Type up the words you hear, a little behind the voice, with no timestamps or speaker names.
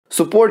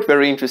Support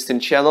very interesting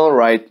channel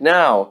right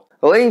now.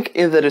 Link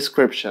in the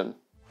description.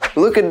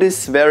 Look at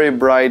this very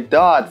bright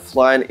dot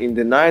flying in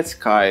the night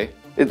sky.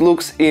 It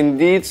looks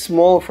indeed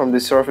small from the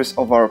surface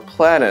of our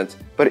planet,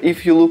 but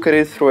if you look at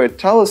it through a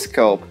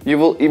telescope, you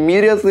will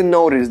immediately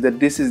notice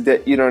that this is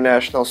the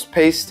International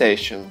Space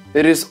Station.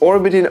 It is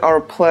orbiting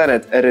our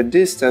planet at a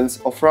distance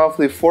of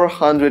roughly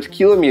 400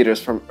 kilometers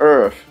from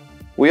Earth.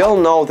 We all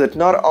know that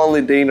not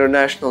only the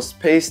International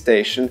Space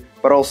Station,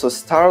 but also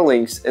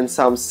Starlinks and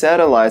some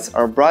satellites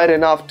are bright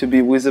enough to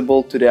be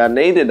visible to the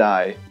unaided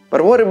eye.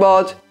 But what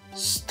about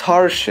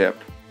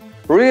Starship?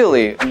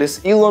 Really,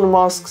 this Elon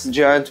Musk's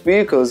giant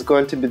vehicle is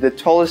going to be the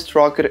tallest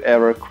rocket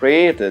ever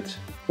created.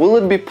 Will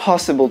it be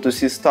possible to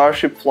see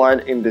Starship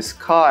flying in the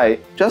sky,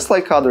 just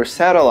like other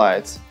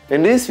satellites?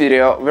 In this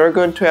video, we're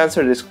going to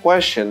answer this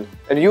question,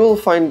 and you will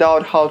find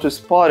out how to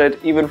spot it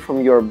even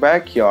from your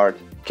backyard.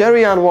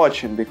 Carry on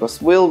watching, because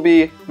it will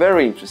be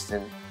very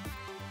interesting.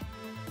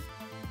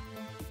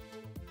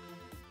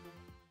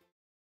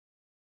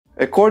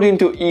 According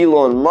to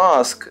Elon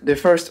Musk, the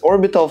first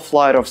orbital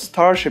flight of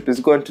Starship is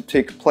going to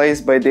take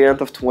place by the end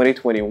of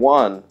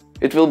 2021.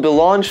 It will be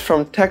launched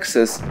from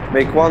Texas,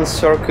 make one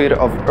circuit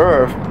of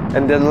Earth,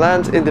 and then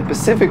land in the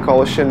Pacific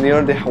Ocean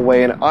near the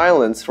Hawaiian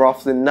Islands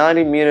roughly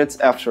 90 minutes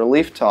after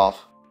liftoff.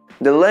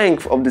 The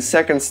length of the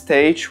second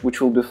stage,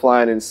 which will be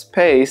flying in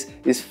space,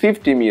 is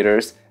 50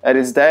 meters, and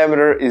its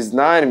diameter is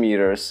 9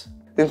 meters.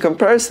 In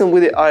comparison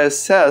with the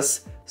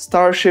ISS,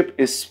 Starship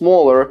is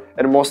smaller,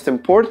 and most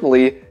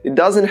importantly, it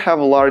doesn't have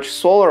large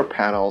solar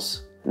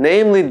panels.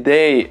 Namely,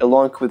 they,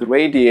 along with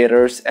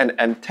radiators and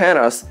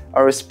antennas,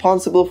 are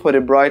responsible for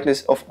the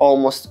brightness of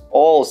almost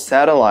all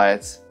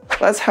satellites.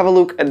 Let's have a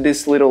look at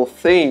this little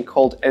thing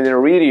called an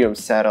iridium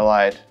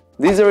satellite.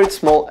 These are its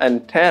small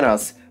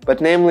antennas,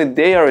 but namely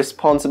they are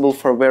responsible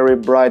for very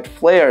bright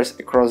flares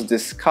across the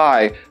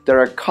sky that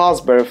are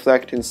caused by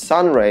reflecting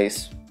sun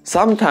rays.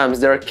 Sometimes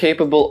they are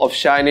capable of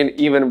shining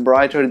even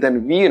brighter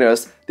than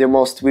Venus, the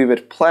most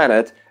vivid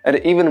planet, and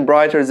even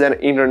brighter than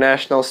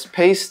International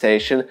Space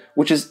Station,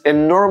 which is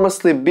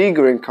enormously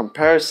bigger in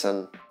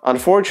comparison.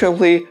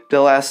 Unfortunately,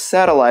 the last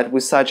satellite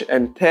with such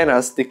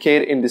antennas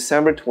decayed in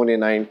December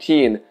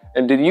 2019,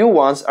 and the new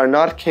ones are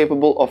not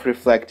capable of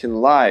reflecting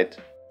light.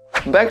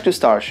 Back to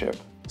Starship.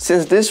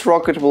 Since this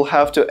rocket will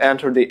have to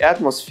enter the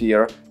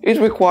atmosphere,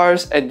 it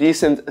requires a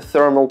decent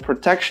thermal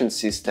protection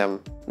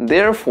system.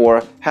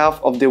 Therefore,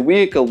 half of the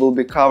vehicle will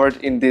be covered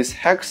in these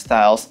hex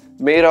tiles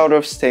made out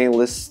of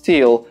stainless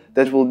steel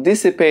that will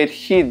dissipate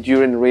heat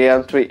during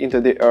re-entry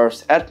into the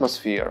Earth's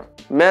atmosphere.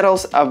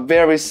 Metals are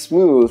very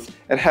smooth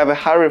and have a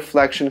high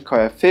reflection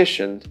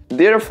coefficient.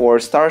 Therefore,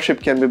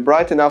 Starship can be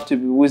bright enough to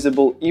be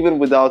visible even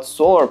without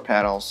solar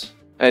panels.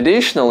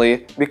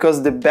 Additionally,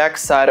 because the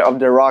backside of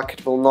the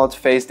rocket will not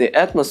face the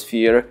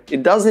atmosphere,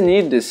 it doesn't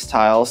need these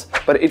tiles,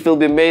 but it will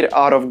be made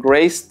out of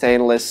grey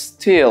stainless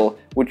steel,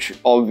 which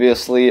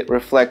obviously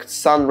reflects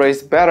sun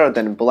rays better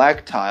than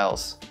black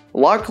tiles.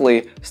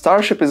 Luckily,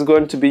 Starship is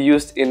going to be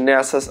used in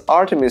NASA's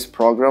Artemis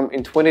program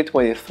in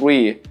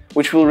 2023,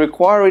 which will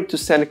require it to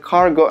send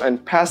cargo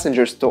and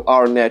passengers to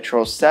our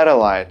natural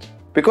satellite.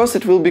 Because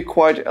it will be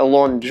quite a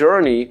long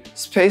journey,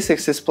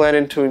 SpaceX is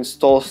planning to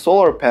install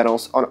solar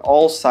panels on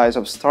all sides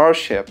of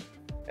Starship.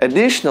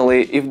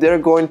 Additionally, if they're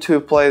going to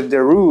apply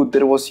the route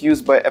that was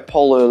used by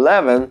Apollo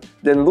 11,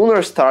 then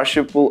lunar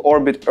Starship will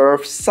orbit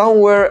Earth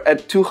somewhere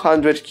at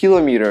 200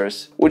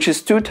 kilometers, which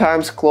is 2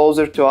 times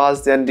closer to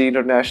us than the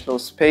International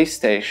Space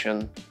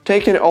Station.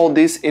 Taking all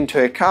this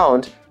into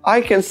account, I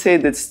can say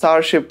that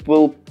Starship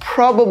will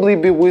probably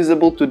be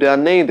visible to the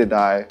unaided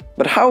eye.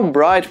 But how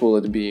bright will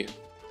it be?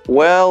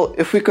 Well,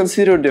 if we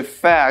consider the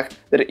fact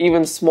that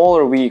even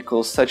smaller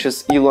vehicles such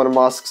as Elon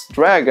Musk's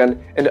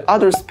Dragon and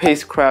other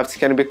spacecrafts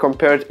can be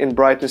compared in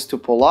brightness to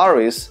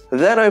Polaris,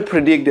 then I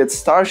predict that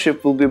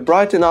Starship will be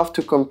bright enough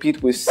to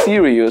compete with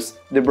Sirius,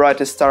 the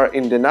brightest star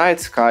in the night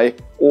sky,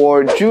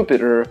 or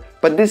Jupiter,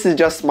 but this is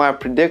just my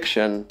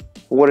prediction.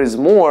 What is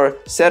more,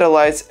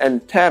 satellites,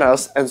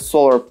 antennas, and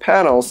solar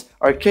panels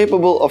are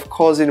capable of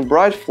causing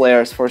bright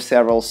flares for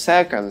several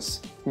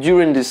seconds.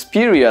 During this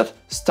period,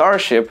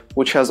 Starship,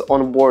 which has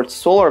onboard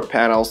solar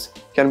panels,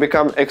 can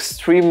become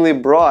extremely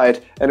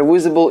bright and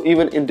visible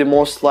even in the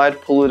most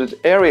light-polluted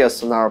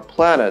areas on our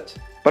planet.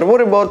 But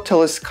what about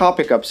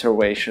telescopic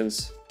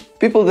observations?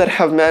 People that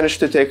have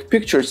managed to take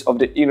pictures of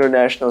the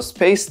International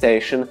Space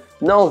Station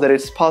know that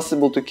it's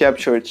possible to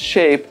capture its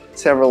shape,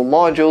 several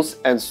modules,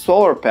 and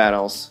solar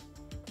panels.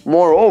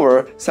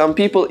 Moreover, some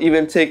people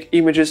even take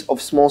images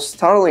of small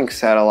Starlink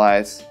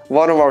satellites.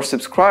 One of our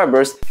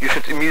subscribers, you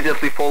should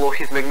immediately follow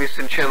his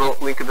magnificent channel,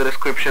 link in the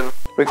description,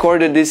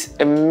 recorded this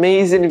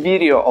amazing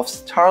video of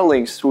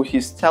Starlinks through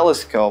his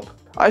telescope.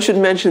 I should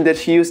mention that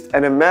he used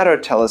an amateur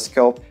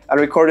telescope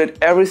and recorded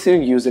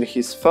everything using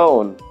his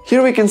phone.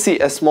 Here we can see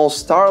a small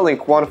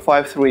Starlink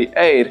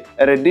 1538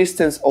 at a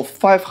distance of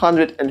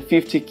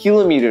 550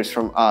 kilometers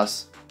from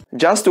us.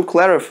 Just to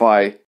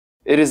clarify,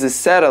 it is a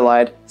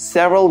satellite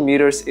several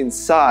meters in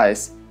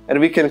size,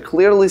 and we can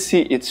clearly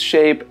see its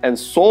shape and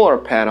solar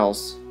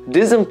panels.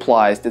 This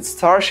implies that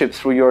Starship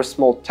through your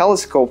small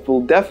telescope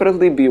will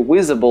definitely be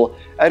visible,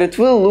 and it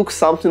will look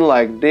something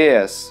like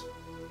this.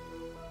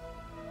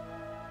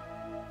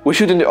 We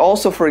shouldn't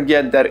also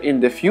forget that in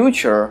the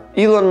future,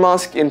 Elon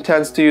Musk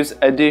intends to use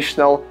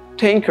additional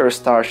tanker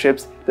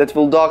starships that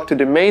will dock to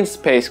the main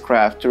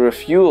spacecraft to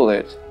refuel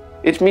it.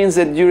 It means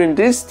that during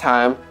this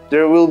time,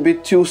 there will be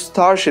two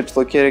starships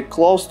located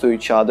close to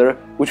each other,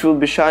 which will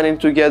be shining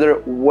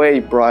together way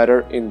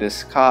brighter in the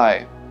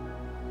sky.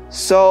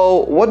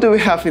 So, what do we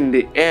have in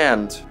the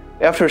end?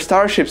 After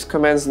starships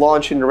commence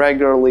launching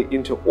regularly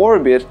into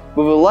orbit,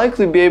 we will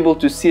likely be able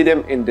to see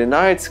them in the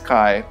night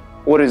sky.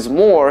 What is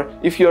more,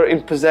 if you are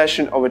in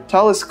possession of a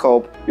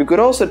telescope, you could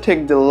also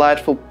take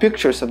delightful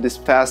pictures of this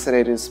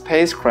fascinating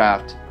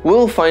spacecraft.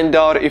 We'll find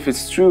out if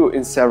it's true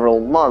in several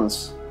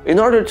months. In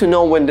order to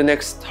know when the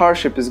next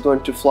Starship is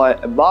going to fly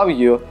above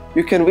you,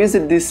 you can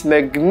visit this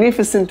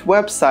magnificent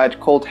website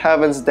called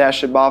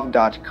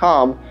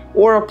heavens-above.com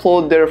or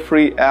upload their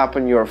free app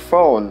on your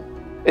phone.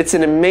 It's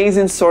an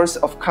amazing source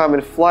of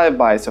common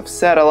flybys of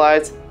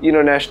satellites,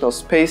 International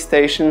Space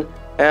Station,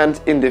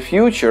 and, in the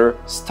future,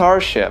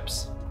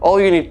 starships. All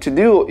you need to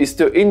do is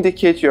to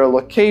indicate your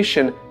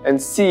location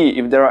and see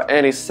if there are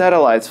any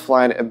satellites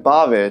flying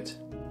above it.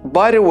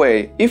 By the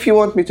way, if you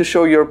want me to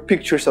show your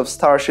pictures of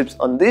starships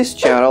on this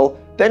channel,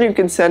 then you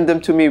can send them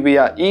to me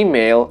via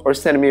email or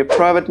send me a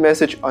private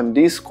message on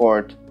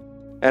Discord.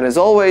 And as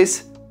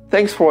always,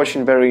 thanks for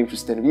watching very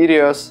interesting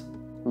videos.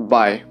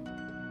 Bye.